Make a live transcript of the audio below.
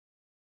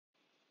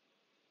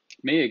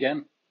Me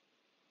again.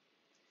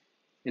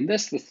 In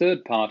this, the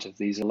third part of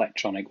these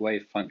electronic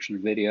wave function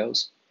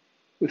videos,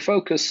 we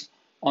focus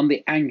on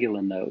the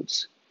angular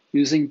nodes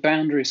using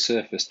boundary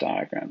surface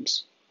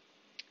diagrams.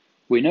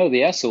 We know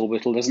the s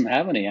orbital doesn't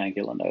have any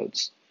angular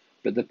nodes,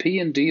 but the p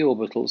and d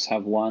orbitals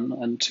have 1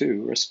 and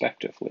 2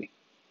 respectively.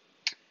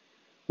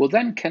 We'll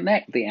then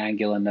connect the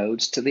angular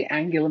nodes to the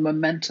angular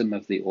momentum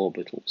of the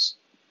orbitals,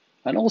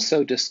 and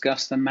also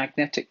discuss the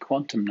magnetic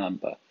quantum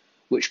number,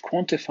 which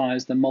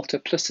quantifies the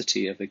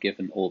multiplicity of a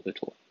given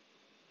orbital.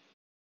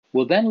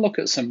 We'll then look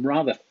at some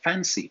rather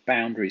fancy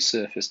boundary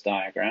surface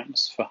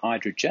diagrams for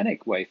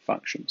hydrogenic wave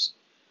functions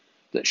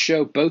that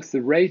show both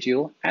the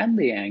radial and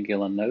the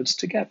angular nodes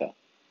together.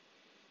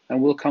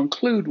 And we'll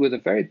conclude with a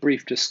very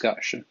brief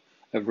discussion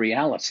of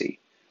reality,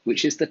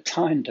 which is the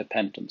time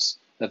dependence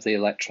of the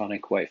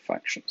electronic wave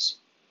functions.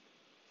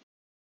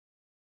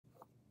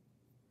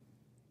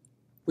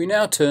 We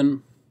now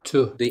turn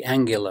to the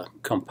angular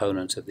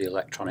component of the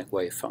electronic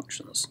wave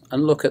functions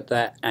and look at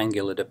their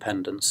angular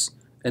dependence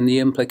and the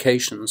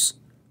implications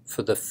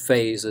for the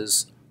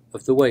phases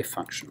of the wave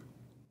function.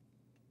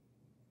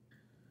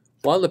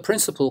 While the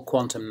principal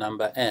quantum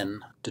number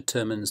n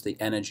determines the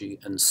energy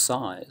and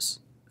size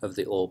of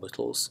the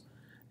orbitals,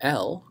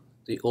 L,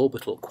 the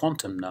orbital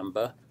quantum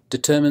number,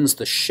 determines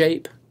the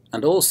shape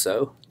and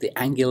also the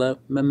angular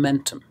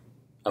momentum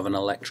of an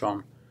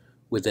electron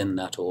within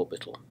that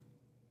orbital.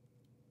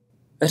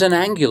 At an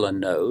angular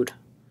node,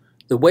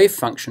 the wave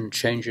function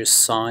changes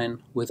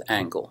sign with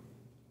angle,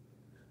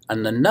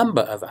 and the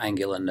number of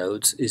angular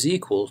nodes is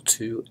equal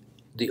to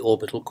the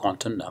orbital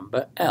quantum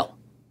number L.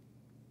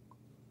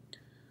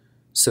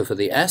 So for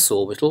the s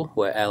orbital,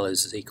 where L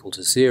is equal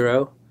to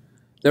 0,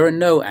 there are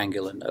no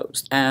angular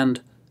nodes,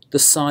 and the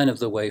sign of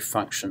the wave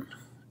function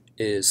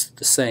is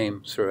the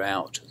same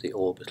throughout the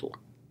orbital.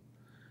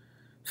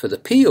 For the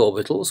p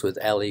orbitals, with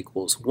L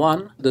equals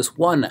 1, there's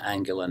one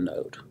angular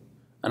node,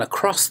 and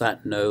across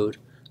that node,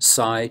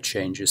 psi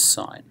changes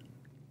sign.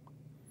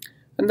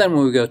 And then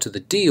when we go to the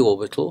d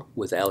orbital,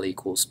 with L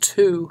equals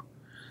 2,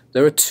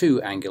 there are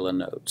two angular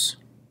nodes.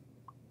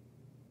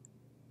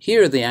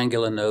 Here are the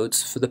angular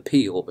nodes for the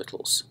p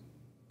orbitals,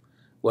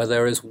 where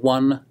there is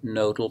one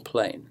nodal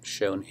plane,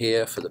 shown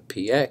here for the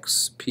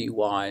px, py,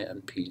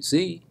 and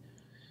pz,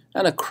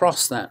 and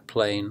across that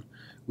plane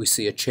we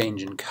see a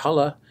change in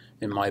color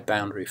in my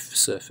boundary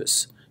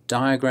surface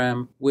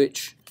diagram,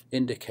 which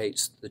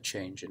indicates the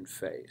change in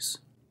phase.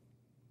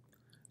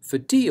 For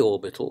d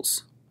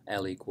orbitals,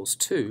 L equals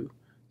 2,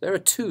 there are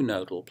two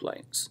nodal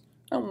planes,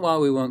 and while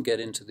we won't get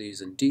into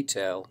these in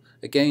detail,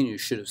 again you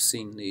should have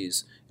seen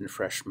these in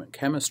freshman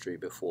chemistry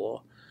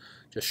before,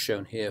 just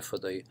shown here for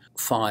the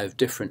 5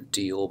 different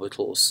d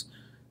orbitals.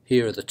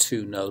 Here are the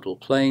two nodal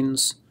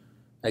planes.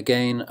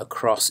 Again,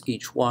 across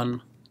each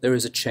one there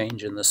is a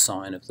change in the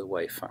sign of the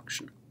wave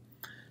function.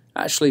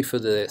 Actually, for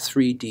the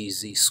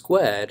 3dz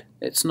squared,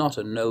 it's not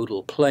a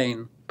nodal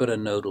plane, but a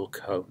nodal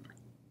cone.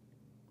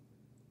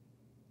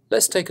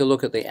 Let's take a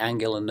look at the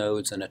angular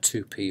nodes in a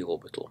 2p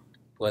orbital,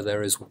 where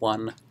there is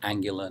one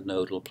angular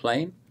nodal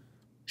plane,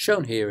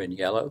 shown here in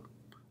yellow,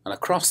 and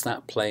across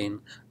that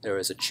plane there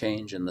is a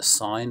change in the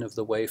sign of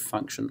the wave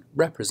function,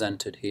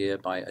 represented here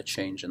by a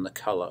change in the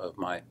color of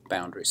my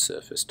boundary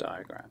surface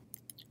diagram.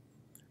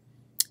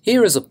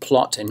 Here is a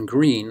plot in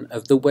green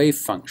of the wave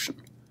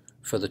function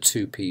for the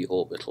 2p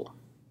orbital.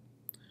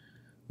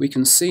 We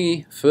can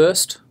see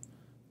first,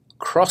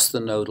 across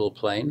the nodal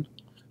plane,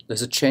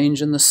 there's a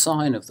change in the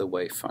sign of the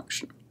wave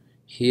function.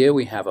 Here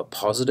we have a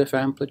positive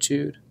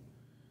amplitude.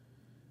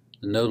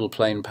 The nodal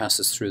plane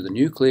passes through the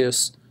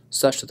nucleus,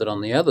 such that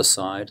on the other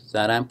side,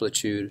 that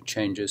amplitude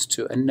changes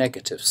to a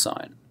negative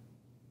sign.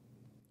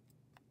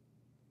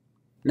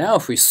 Now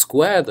if we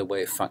square the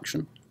wave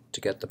function to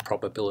get the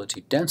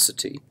probability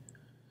density,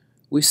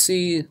 we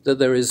see that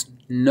there is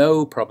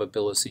no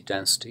probability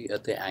density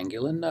at the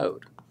angular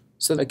node.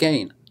 So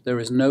again, there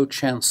is no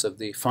chance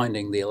of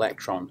finding the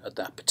electron at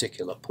that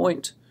particular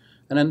point,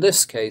 and in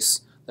this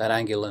case, that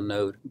angular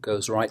node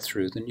goes right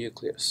through the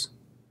nucleus.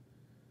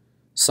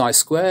 Psi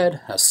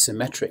squared has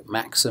symmetric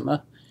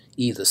maxima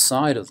either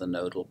side of the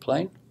nodal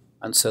plane,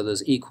 and so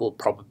there's equal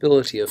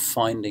probability of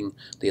finding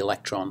the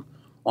electron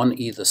on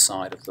either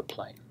side of the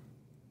plane.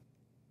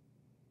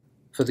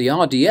 For the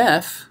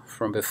RDF,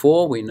 from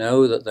before we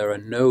know that there are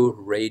no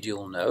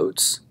radial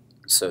nodes,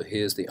 so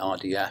here's the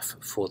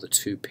RDF for the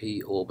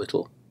 2p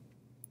orbital.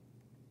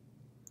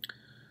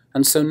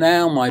 And so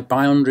now my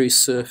boundary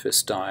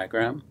surface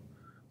diagram,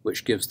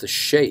 which gives the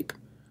shape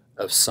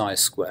of psi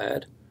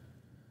squared,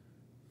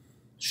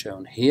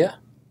 shown here.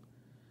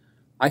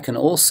 I can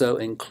also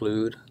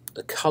include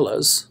the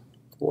colors,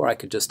 or I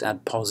could just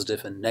add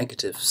positive and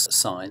negative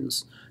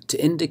signs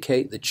to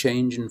indicate the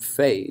change in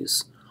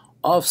phase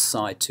of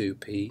psi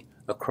 2p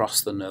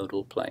across the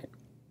nodal plane.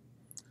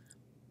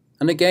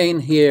 And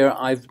again here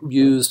I've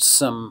used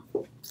some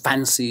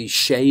fancy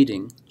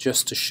shading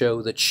just to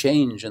show the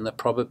change in the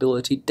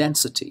probability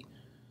density,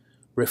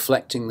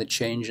 reflecting the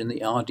change in the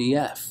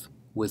RDF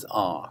with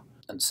R.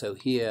 And so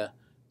here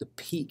the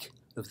peak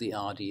of the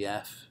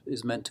RDF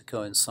is meant to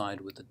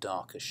coincide with the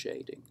darker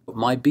shading.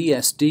 My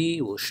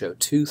BSD will show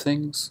two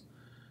things: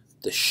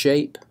 the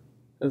shape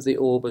of the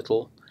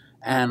orbital,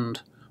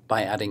 and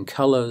by adding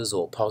colors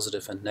or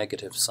positive and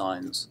negative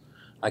signs,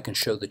 I can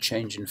show the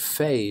change in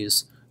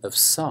phase of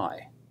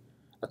psi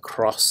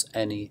across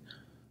any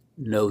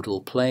nodal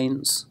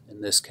planes,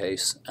 in this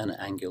case an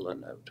angular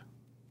node.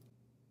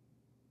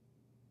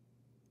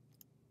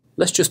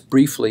 Let's just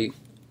briefly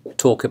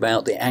talk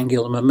about the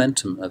angular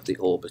momentum of the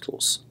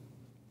orbitals.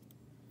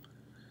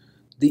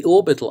 The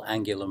orbital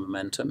angular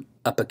momentum,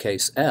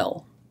 uppercase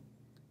L,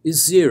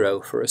 is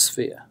 0 for a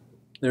sphere.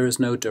 There is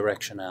no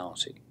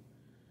directionality.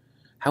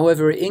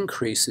 However, it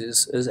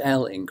increases as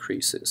L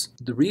increases.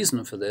 The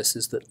reason for this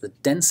is that the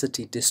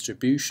density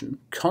distribution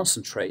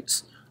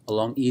concentrates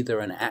along either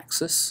an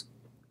axis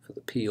for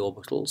the p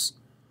orbitals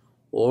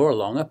or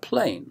along a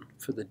plane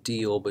for the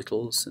d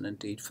orbitals and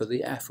indeed for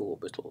the f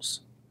orbitals.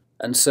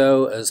 And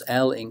so as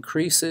L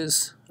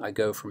increases, I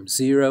go from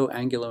 0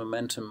 angular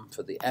momentum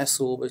for the s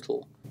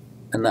orbital,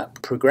 and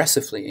that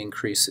progressively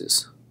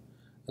increases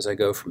as I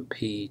go from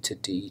p to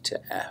d to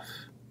f.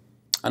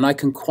 And I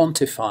can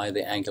quantify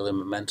the angular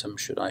momentum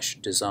should I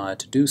desire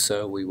to do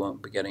so. We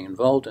won't be getting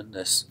involved in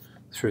this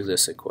through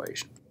this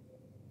equation.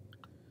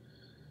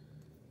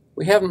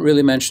 We haven't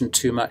really mentioned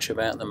too much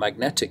about the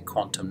magnetic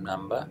quantum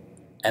number,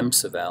 m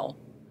sub L.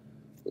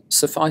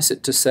 Suffice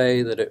it to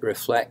say that it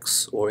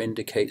reflects or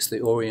indicates the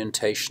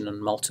orientation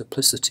and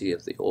multiplicity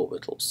of the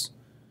orbitals.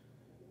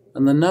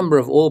 And the number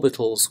of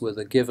orbitals with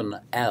a given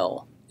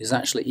L is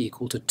actually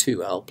equal to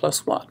 2L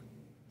plus 1.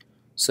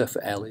 So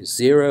for L is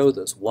 0,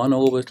 there's 1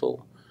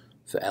 orbital.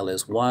 For L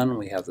is 1,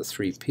 we have the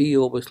 3p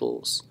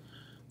orbitals.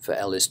 For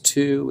L is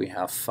 2, we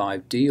have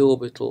 5d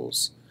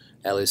orbitals.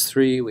 L is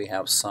 3, we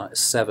have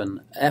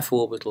 7f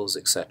orbitals,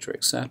 etc.,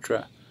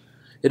 etc.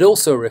 It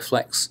also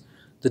reflects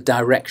the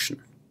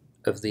direction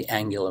of the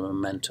angular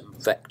momentum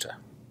vector.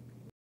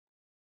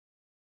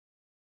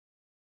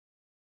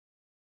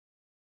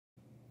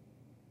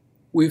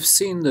 We've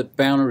seen that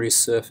boundary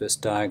surface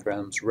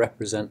diagrams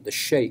represent the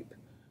shape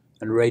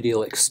and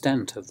radial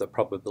extent of the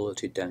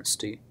probability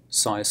density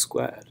psi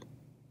squared.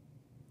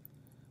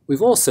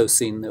 We've also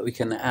seen that we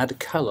can add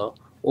color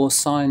or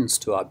signs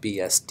to our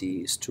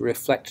BSDs to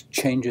reflect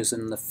changes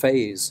in the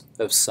phase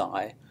of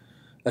psi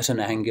at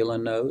an angular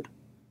node,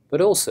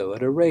 but also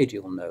at a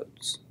radial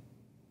nodes.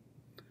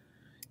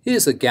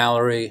 Here's a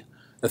gallery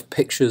of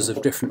pictures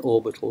of different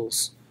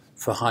orbitals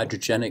for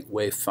hydrogenic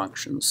wave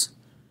functions.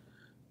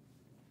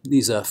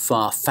 These are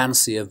far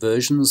fancier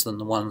versions than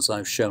the ones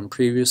I've shown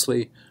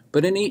previously,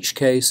 but in each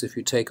case, if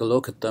you take a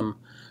look at them,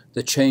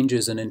 the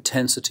changes in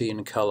intensity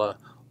and color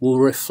will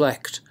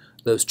reflect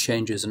those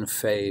changes in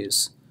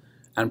phase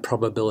and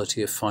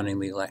probability of finding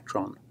the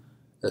electron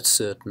at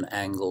certain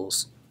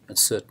angles and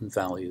certain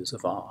values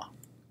of r.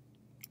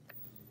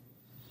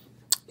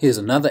 Here's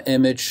another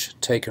image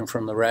taken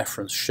from the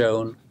reference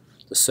shown,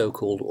 the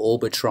so-called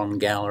orbitron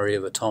gallery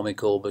of atomic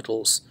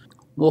orbitals.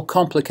 More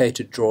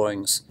complicated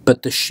drawings,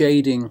 but the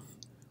shading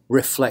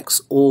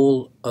reflects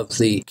all of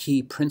the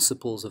key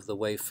principles of the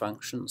wave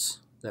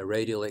functions, their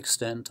radial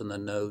extent and the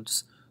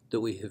nodes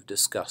that we have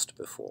discussed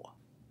before.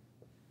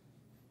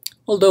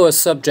 Although a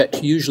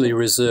subject usually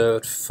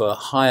reserved for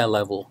higher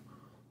level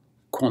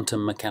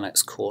quantum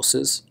mechanics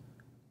courses,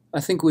 I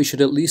think we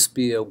should at least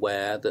be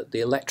aware that the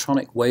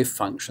electronic wave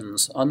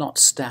functions are not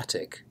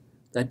static,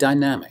 they're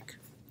dynamic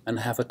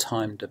and have a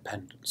time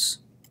dependence.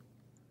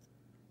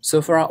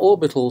 So for our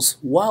orbitals,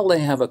 while they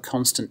have a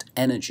constant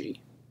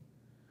energy,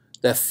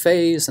 their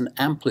phase and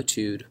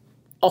amplitude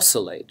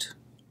oscillate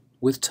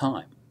with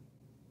time.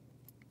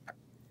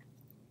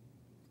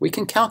 We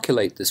can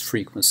calculate this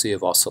frequency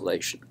of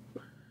oscillation.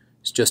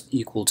 It's just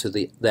equal to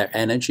their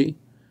energy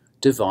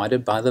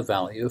divided by the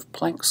value of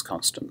Planck's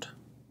constant.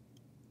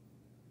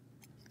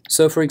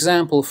 So for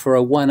example, for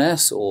a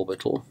 1s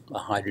orbital, a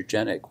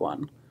hydrogenic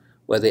one,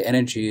 where the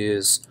energy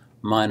is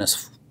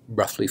minus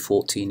roughly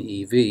 14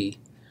 eV,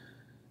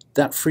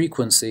 that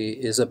frequency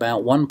is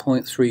about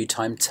 1.3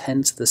 times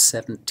 10 to the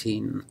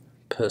 17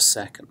 per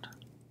second.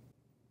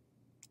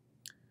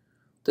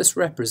 This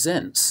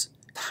represents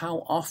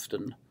how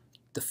often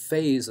the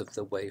phase of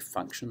the wave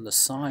function, the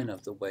sign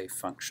of the wave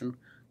function,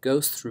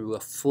 goes through a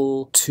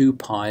full 2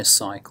 pi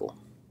cycle.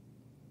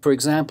 For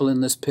example,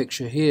 in this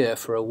picture here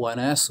for a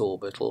 1s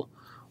orbital,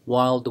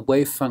 while the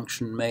wave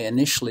function may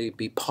initially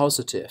be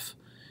positive,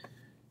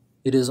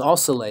 it is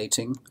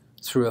oscillating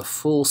through a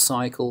full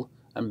cycle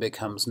and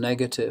becomes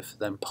negative,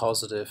 then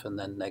positive, and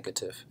then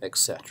negative,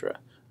 etc.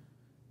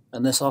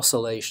 And this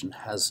oscillation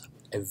has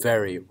a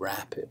very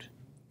rapid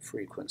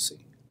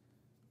frequency.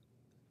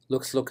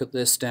 Let's look at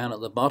this down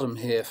at the bottom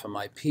here for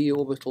my p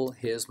orbital.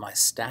 Here's my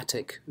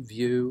static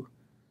view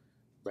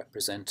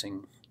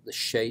representing the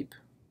shape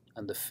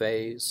and the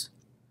phase.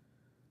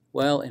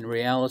 Well, in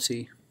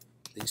reality,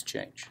 these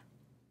change.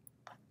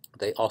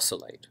 They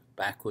oscillate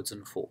backwards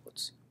and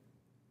forwards.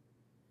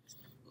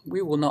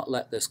 We will not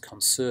let this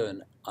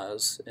concern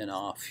us in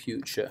our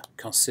future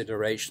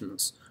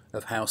considerations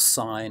of how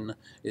sign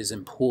is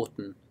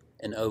important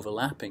in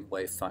overlapping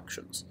wave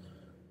functions.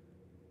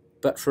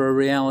 But for a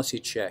reality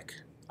check,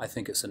 I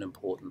think it's an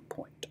important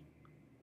point.